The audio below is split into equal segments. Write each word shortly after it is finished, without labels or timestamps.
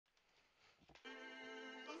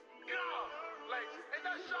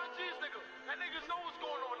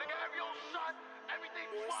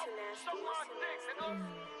suck my dick, nigga.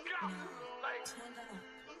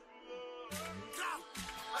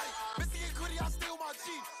 Like, Missy and Goody, I stay with my G.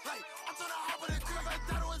 Like, I'm trying to hop in the crib, like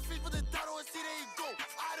that on his feet, but the dot on his seat, there you go.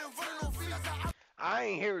 I didn't run no feet, I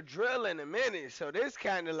ain't hear drill in a minute, so this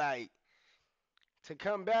kind of like, to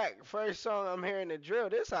come back, first song I'm hearing the drill,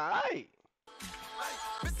 this alright. Like,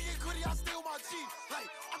 Missy and Goody, I stay with my G. Like,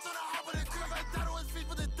 I'm trying to hop in the crib, like that on his feet,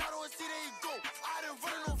 but the dot on his seat, there you go. I didn't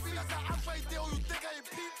run no feet, I said, I'm right there, you think I ain't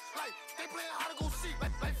peep? Like, they playing how to go see.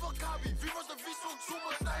 Like fuck Copy, V versus the V, so too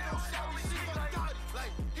much, now you don't shall we see.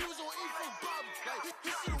 Like, he was on E for Bob, like,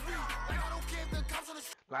 he should've weed. Like, I don't care if the cops on the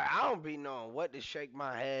street. Like, I don't be knowing what to shake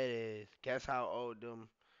my head is. Guess how old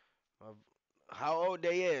how old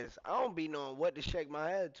they is. I don't be knowing what to shake my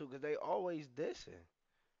head to, because they always dissing.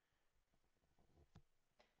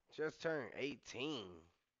 Just turned 18.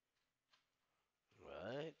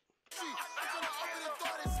 What?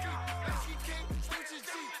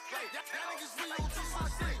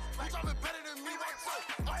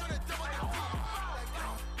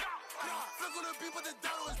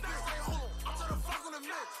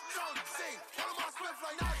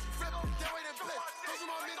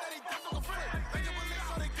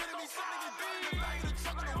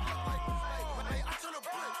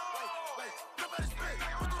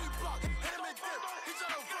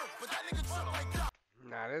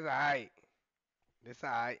 Nah, this alright. This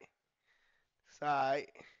alright. It's alright.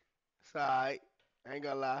 It's alright. I ain't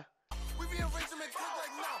gonna lie. We be arranging it quick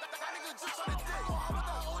like now. That nigga just on the dick. I'm with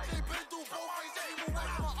the OJ, better do both ways. Every move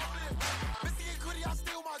right from up in it. Missy and Goody, I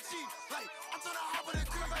stay with my G. Like, I'm trying to hop in the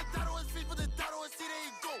crib, like that on his feet, but the dot on his seat, there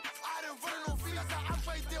you go. I didn't run no feet, I said, I'm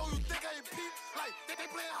right there, you think I ain't peep? Like, they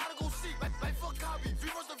playing how to go see. Like fuck Copy, V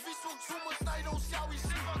versus the V, so too much, now you don't see how we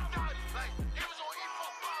see. Like, he was on E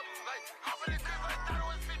for Bob. Like, hop in the crib, like that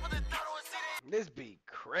on his feet, but the dot on his seat, there you go. This beat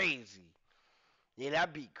crazy. Yeah,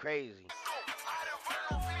 that beat crazy.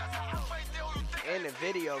 And the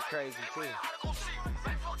video crazy too.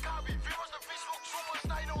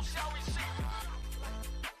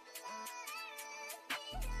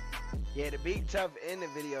 Yeah, the beat tough and the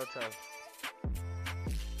video tough.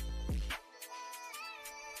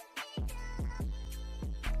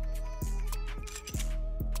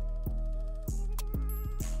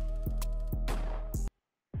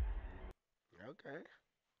 Okay.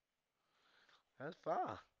 That's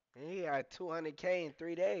fine. And he had 200K in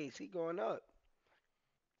 3 days. He going up.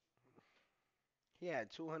 He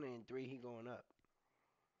had 203. He going up.